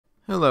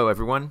Hello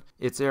everyone,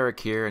 it's Eric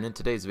here, and in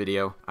today's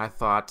video I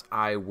thought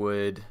I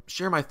would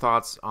share my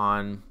thoughts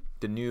on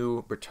the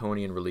new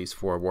Bretonnian release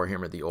for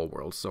Warhammer the Old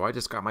World. So I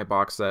just got my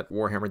box set,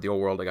 Warhammer the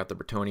Old World. I got the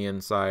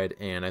Bretonnian side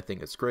and I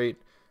think it's great.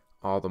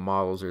 All the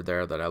models are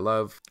there that I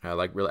love. I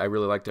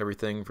really liked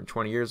everything from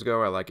 20 years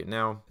ago. I like it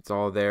now. It's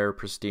all there,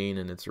 pristine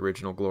in its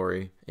original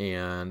glory.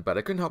 But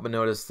I couldn't help but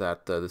notice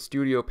that the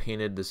studio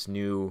painted this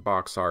new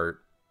box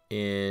art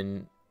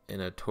in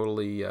a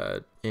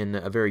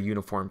very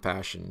uniform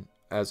fashion,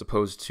 as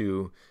opposed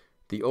to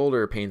the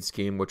older paint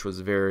scheme, which was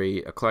very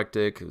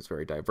eclectic. It was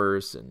very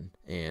diverse and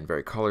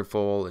very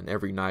colorful, and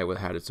every knight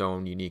had its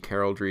own unique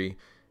heraldry.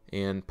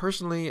 And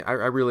personally, I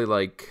really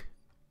like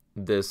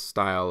this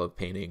style of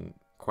painting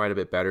quite a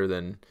bit better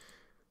than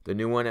the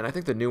new one. And I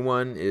think the new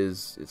one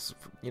it's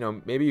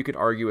maybe you could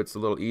argue it's a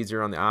little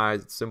easier on the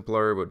eyes, it's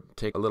simpler, would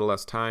take a little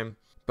less time.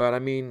 But I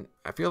mean,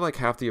 I feel like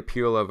half the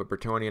appeal of a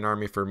Bretonnian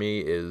army for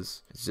me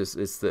is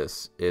it's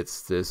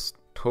this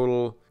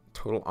total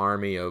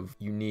army of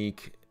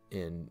unique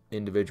and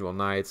individual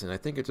knights, and I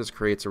think it just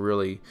creates a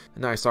really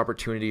nice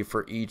opportunity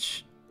for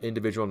each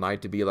individual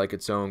knight to be like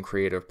its own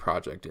creative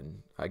project.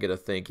 And I get to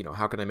think,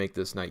 how can I make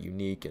this knight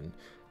unique, and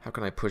how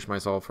can I push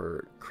myself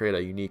or create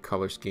a unique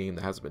color scheme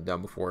that hasn't been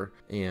done before?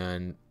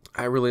 And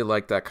I really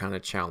like that kind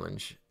of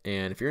challenge.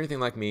 And if you're anything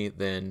like me,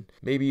 then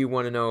maybe you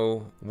want to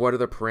know what are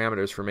the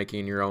parameters for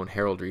making your own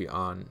heraldry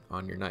on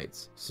your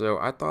knights. So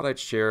I thought I'd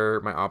share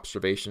my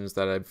observations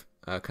that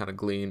I've kind of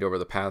gleaned over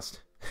the past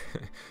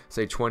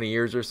say 20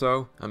 years or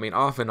so. I mean,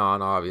 off and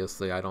on,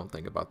 obviously. I don't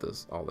think about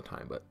this all the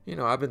time, but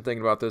I've been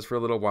thinking about this for a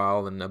little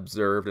while and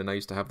observed, and I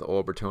used to have the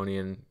old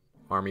Bretonnian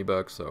army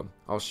book, so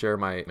I'll share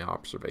my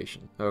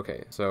observation.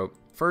 Okay, so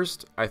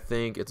first, I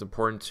think it's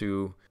important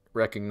to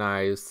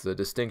recognize the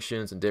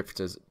distinctions and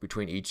differences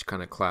between each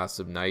kind of class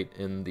of knight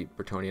in the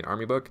Bretonnian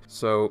army book.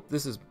 So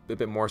this is a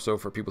bit more so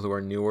for people who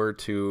are newer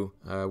to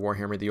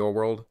Warhammer the Old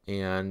World,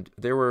 and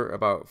there were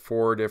about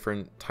 4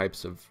 different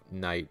types of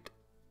knight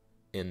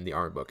in the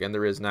army book, and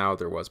there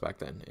was back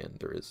then, and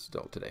there is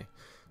still today.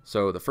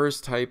 So the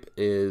first type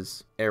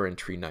is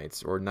errantry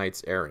knights, or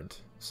knights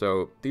errant.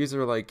 So these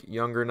are like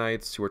younger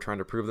knights who are trying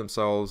to prove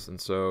themselves, and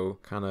so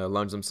kind of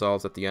lunge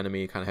themselves at the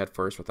enemy kind of head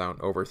first without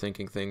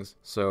overthinking things.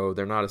 So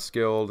they're not as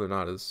skilled, they're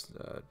not as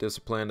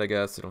disciplined, I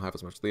guess. They don't have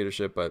as much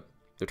leadership, but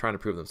they're trying to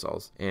prove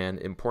themselves. And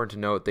important to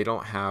note, they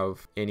don't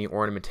have any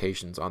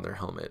ornamentations on their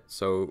helmet.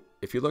 So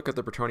if you look at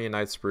the Bretonnian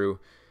Knights sprue,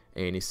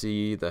 and you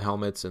see the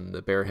helmets and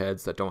the bear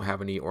heads that don't have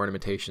any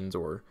ornamentations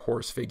or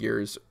horse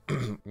figures,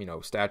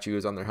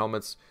 statues on their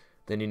helmets,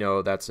 then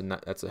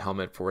that's a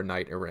helmet for a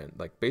knight errant.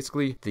 Like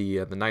basically,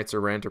 the knights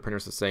errant are pretty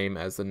much the same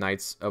as the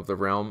knights of the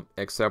realm,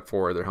 except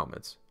for their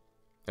helmets.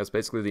 That's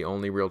basically the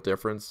only real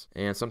difference.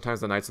 And sometimes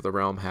the knights of the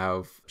realm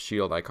have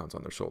shield icons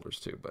on their shoulders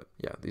too. But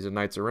yeah, these are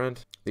knights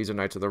errant. These are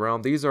knights of the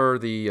realm. These are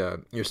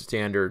your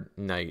standard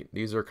knight.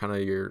 These are kind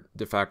of your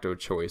de facto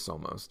choice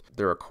almost.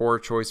 They're a core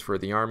choice for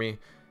the army.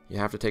 You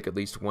have to take at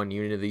least 1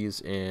 unit of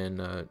these in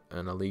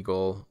an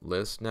illegal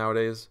list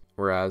nowadays.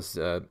 Whereas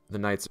the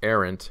Knights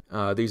Errant,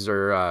 these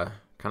are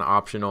kind of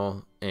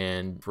optional,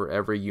 and for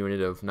every unit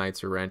of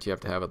Knights Errant, you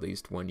have to have at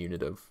least 1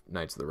 unit of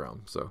Knights of the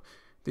Realm. So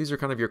these are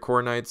kind of your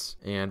core knights,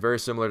 and very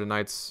similar to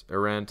Knights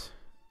Errant,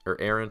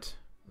 or Errant.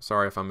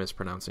 Sorry if I'm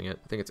mispronouncing it.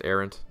 I think it's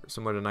Errant,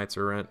 similar to Knights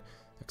Errant,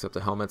 except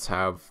the helmets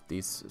have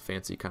these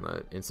fancy kind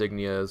of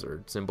insignias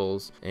or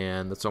symbols,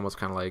 and it's almost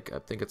kind of like, I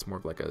think it's more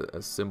of like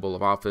a symbol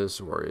of office,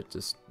 or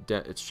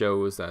it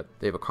shows that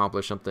they've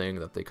accomplished something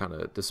that they kind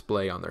of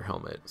display on their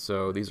helmet.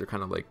 So these are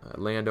kind of like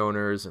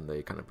landowners, and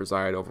they kind of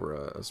preside over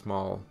a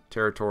small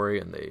territory,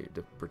 and they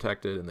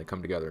protect it, and they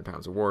come together in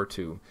times of war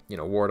to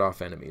ward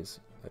off enemies.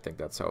 I think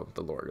that's how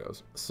the lore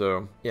goes.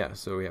 So yeah,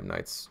 so we have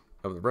Knights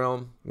of the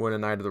Realm. When a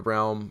Knight of the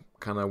Realm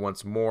kind of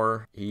wants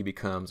more, he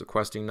becomes a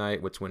questing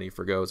knight, which when he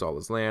forgoes all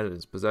his land and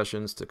his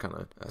possessions to kind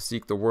of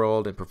seek the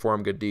world and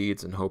perform good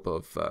deeds in hope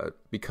of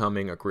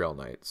becoming a Grail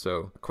Knight.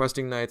 So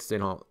questing knights, they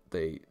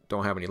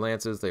don't have any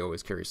lances, they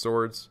always carry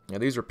swords. Now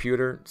these are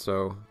pewter,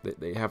 so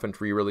they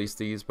haven't re-released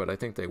these, but I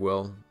think they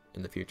will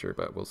in the future,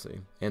 but we'll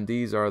see. And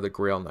these are the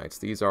Grail Knights.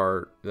 These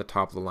are the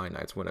top of the line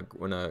knights.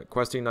 When a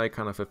questing knight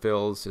kind of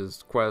fulfills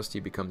his quest,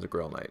 he becomes a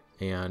Grail Knight.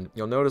 And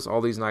you'll notice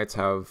all these knights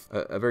have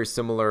a very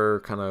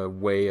similar kind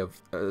of way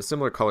of a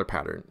similar color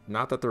pattern.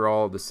 Not that they're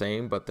all the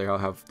same, but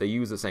they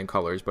use the same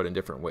colors, but in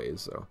different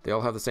ways. So they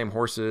all have the same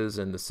horses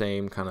and the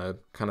same kind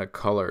of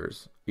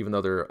colors, even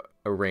though they're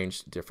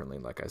arranged differently,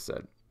 like I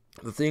said.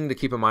 The thing to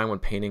keep in mind when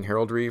painting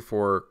heraldry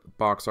for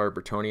box art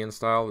Bretonnian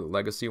style, the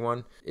legacy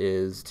one,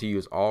 is to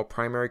use all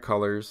primary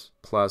colors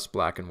plus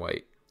black and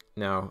white.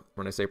 Now,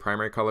 when I say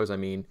primary colors, I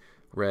mean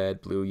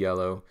red, blue,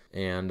 yellow,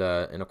 and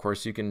of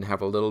course you can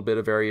have a little bit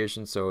of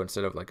variation. So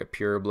instead of like a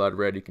pure blood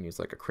red, you can use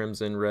like a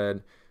crimson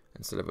red.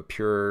 Instead of a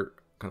pure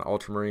kind of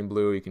ultramarine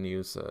blue, you can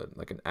use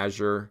like an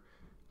azure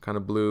kind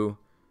of blue.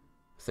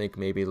 Think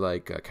maybe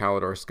like a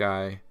Calidor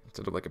sky.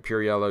 Instead of like a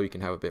pure yellow, you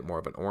can have a bit more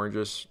of an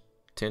orangish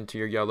tint to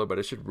your yellow, but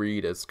it should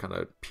read as kind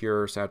of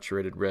pure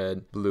saturated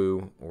red,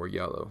 blue, or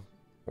yellow,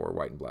 or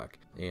white and black.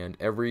 And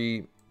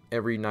every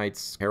every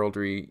knight's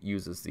heraldry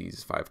uses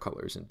these 5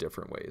 colors in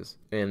different ways,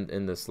 and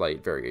in the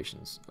slight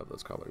variations of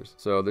those colors.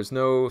 So there's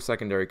no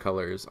secondary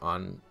colors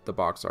on the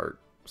box art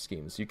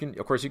schemes. You can,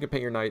 of course, you can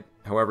paint your knight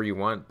however you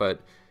want, but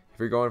if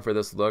you're going for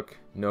this look,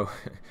 no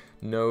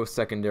no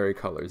secondary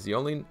colors. The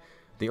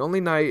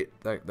only knight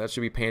that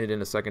should be painted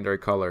in a secondary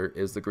color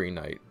is the Green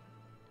Knight,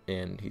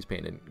 and he's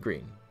painted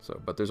green.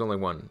 So, but there's only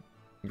one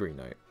Green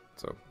Knight.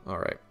 So, all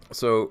right.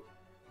 So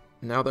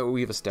now that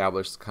we've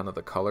established kind of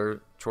the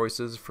color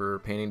choices for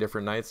painting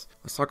different knights,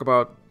 let's talk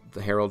about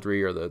the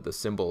heraldry, or the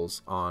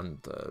symbols on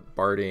the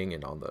barding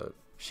and on the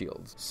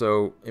shields.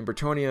 So in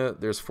Bretonnia,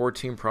 there's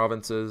 14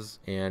 provinces,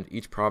 and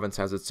each province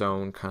has its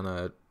own kind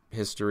of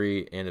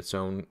history and its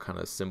own kind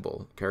of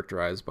symbol,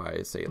 characterized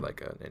by, say,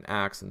 like an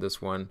axe in this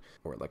one,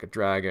 or like a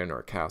dragon or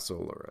a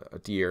castle or a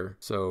deer.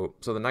 So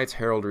the knight's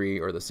heraldry,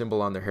 or the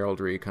symbol on their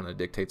heraldry, kind of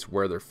dictates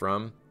where they're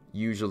from.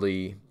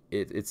 Usually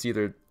it's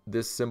either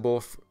this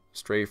symbol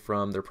straight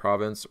from their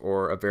province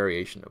or a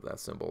variation of that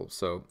symbol.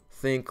 So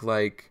think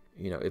like,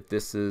 you know, if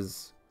this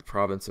is the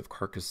province of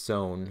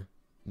Carcassonne,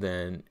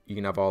 then you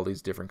can have all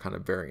these different kind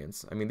of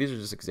variants. I mean, these are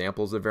just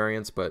examples of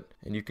variants,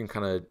 and you can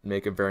kind of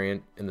make a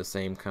variant in the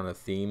same kind of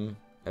theme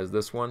as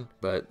this one,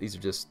 but these are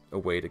just a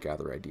way to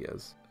gather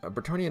ideas.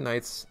 Bretonnian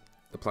Knights,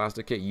 the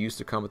plastic kit, used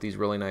to come with these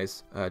really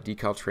nice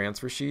decal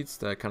transfer sheets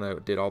that kind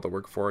of did all the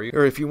work for you.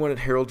 Or if you wanted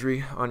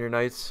heraldry on your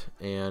knights,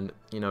 and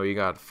you know, you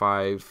got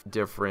 5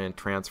 different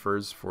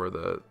transfers for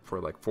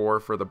like 4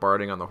 for the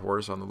barding on the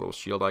horse, on the little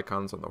shield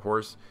icons on the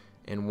horse,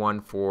 and 1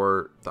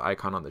 for the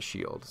icon on the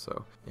shield.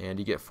 So, and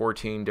you get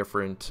 14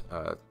 different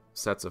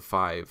sets of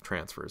 5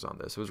 transfers on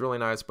this. It was really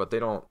nice, but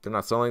they're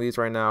not selling these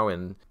right now,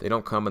 and they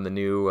don't come in the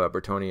new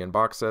Bretonnian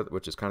box set,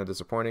 which is kind of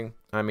disappointing.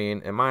 I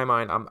mean, in my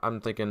mind,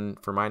 I'm thinking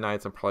for my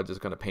knights, I'm probably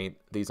just going to paint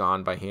these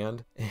on by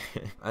hand.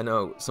 I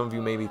know some of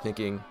you may be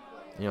thinking,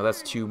 you know,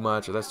 that's too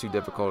much, or that's too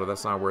difficult, or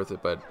that's not worth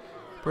it, but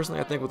personally,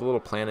 I think with a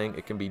little planning,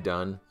 it can be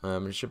done.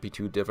 It shouldn't be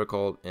too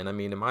difficult. And I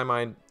mean, in my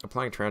mind,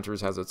 applying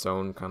transfers has its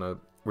own kind of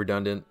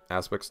redundant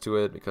aspects to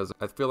it, because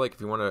I feel like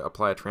if you want to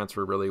apply a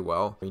transfer really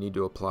well, you need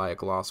to apply a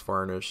gloss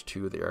varnish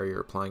to the area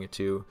you're applying it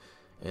to,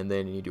 and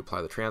then you need to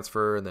apply the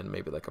transfer, and then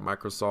maybe like a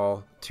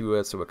microsol to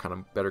it so it kind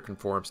of better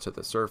conforms to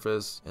the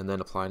surface, and then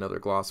apply another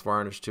gloss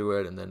varnish to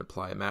it, and then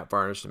apply a matte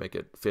varnish to make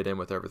it fit in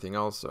with everything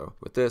else. So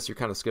with this, you're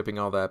kind of skipping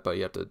all that, but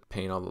you have to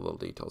paint all the little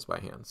details by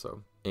hand.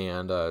 So,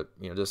 and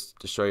you know, just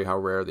to show you how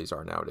rare these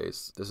are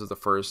nowadays, this is the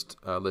first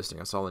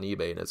listing I saw on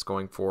eBay, and it's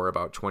going for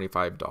about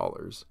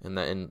 $25,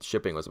 and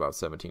shipping was about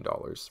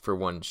 $17 for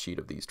one sheet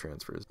of these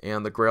transfers.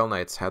 And the Grail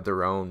Knights had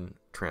their own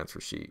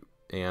transfer sheet,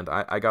 and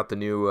I got the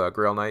new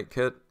Grail Knight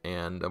kit,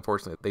 and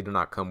unfortunately they do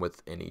not come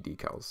with any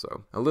decals,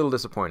 so a little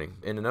disappointing.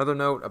 And another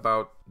note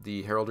about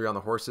the heraldry on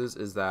the horses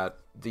is that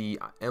the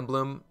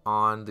emblem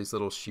on these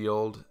little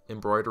shield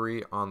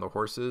embroidery on the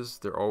horses,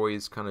 they're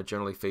always kind of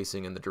generally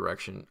facing in the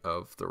direction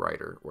of the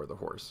rider or the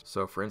horse.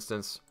 So for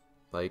instance,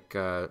 like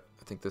I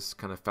think this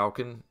kind of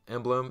falcon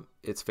emblem,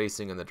 it's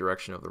facing in the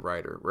direction of the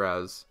rider,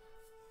 whereas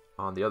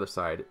on the other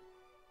side,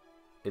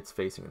 it's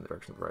facing in the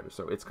direction of the rider.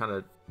 So it's kind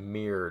of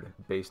mirrored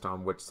based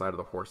on which side of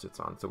the horse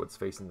it's on. So it's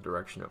facing the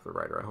direction of the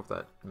rider. I hope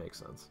that makes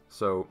sense.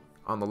 So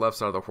on the left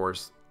side of the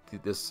horse,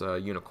 this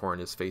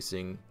unicorn is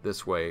facing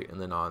this way, and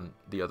then on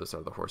the other side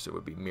of the horse, it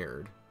would be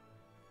mirrored,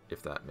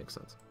 if that makes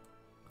sense.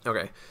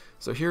 Okay,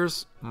 so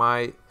here's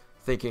my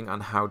thinking on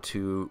how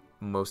to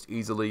most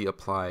easily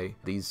apply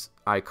these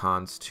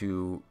icons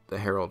to the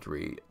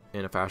heraldry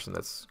in a fashion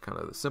that's kind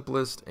of the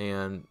simplest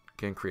and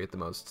can create the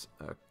most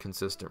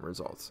consistent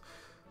results.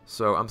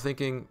 So I'm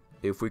thinking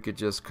if we could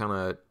just kind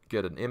of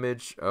get an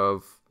image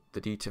of the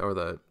detail, or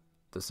the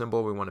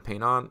symbol we want to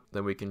paint on,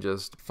 then we can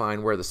just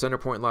find where the center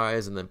point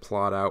lies, and then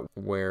plot out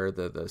where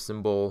the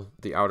symbol,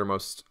 the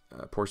outermost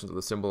portions of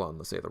the symbol on,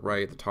 let's say, the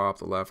right, the top,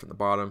 the left, and the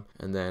bottom.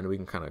 And then we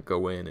can kind of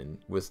go in, and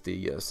with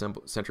the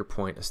center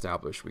point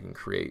established, we can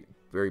create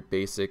very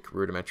basic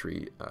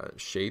rudimentary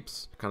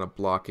shapes, kind of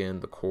block in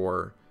the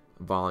core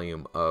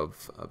volume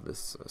of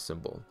this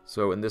symbol.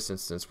 So in this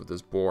instance, with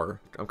this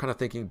boar, I'm kind of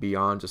thinking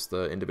beyond just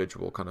the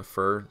individual kind of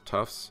fur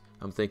tufts.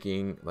 I'm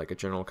thinking like a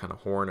general kind of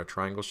horn, a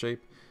triangle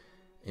shape,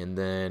 and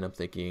then I'm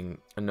thinking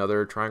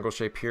another triangle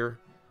shape here.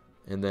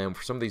 And then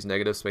for some of these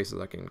negative spaces,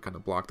 I can kind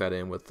of block that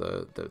in with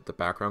the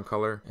background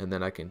color, and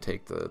then I can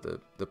take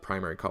the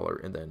primary color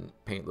and then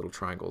paint little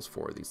triangles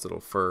for these little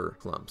fur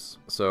clumps.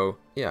 So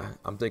yeah,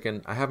 I'm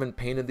thinking, I haven't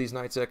painted these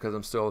knights yet because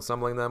I'm still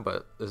assembling them,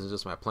 but this is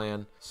just my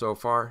plan so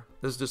far.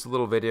 This is just a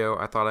little video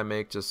I thought I'd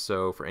make, just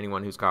so for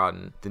anyone who's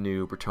gotten the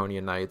new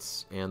Bretonnian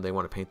Knights and they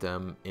want to paint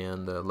them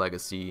in the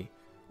legacy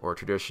or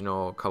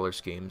traditional color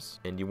schemes,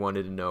 and you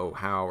wanted to know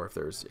how, or if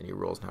there's any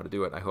rules on how to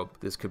do it, I hope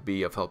this could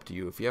be of help to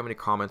you. If you have any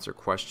comments or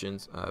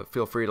questions,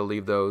 feel free to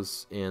leave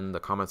those in the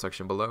comment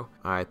section below.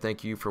 I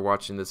thank you for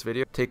watching this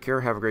video. Take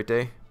care, have a great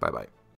day, bye bye.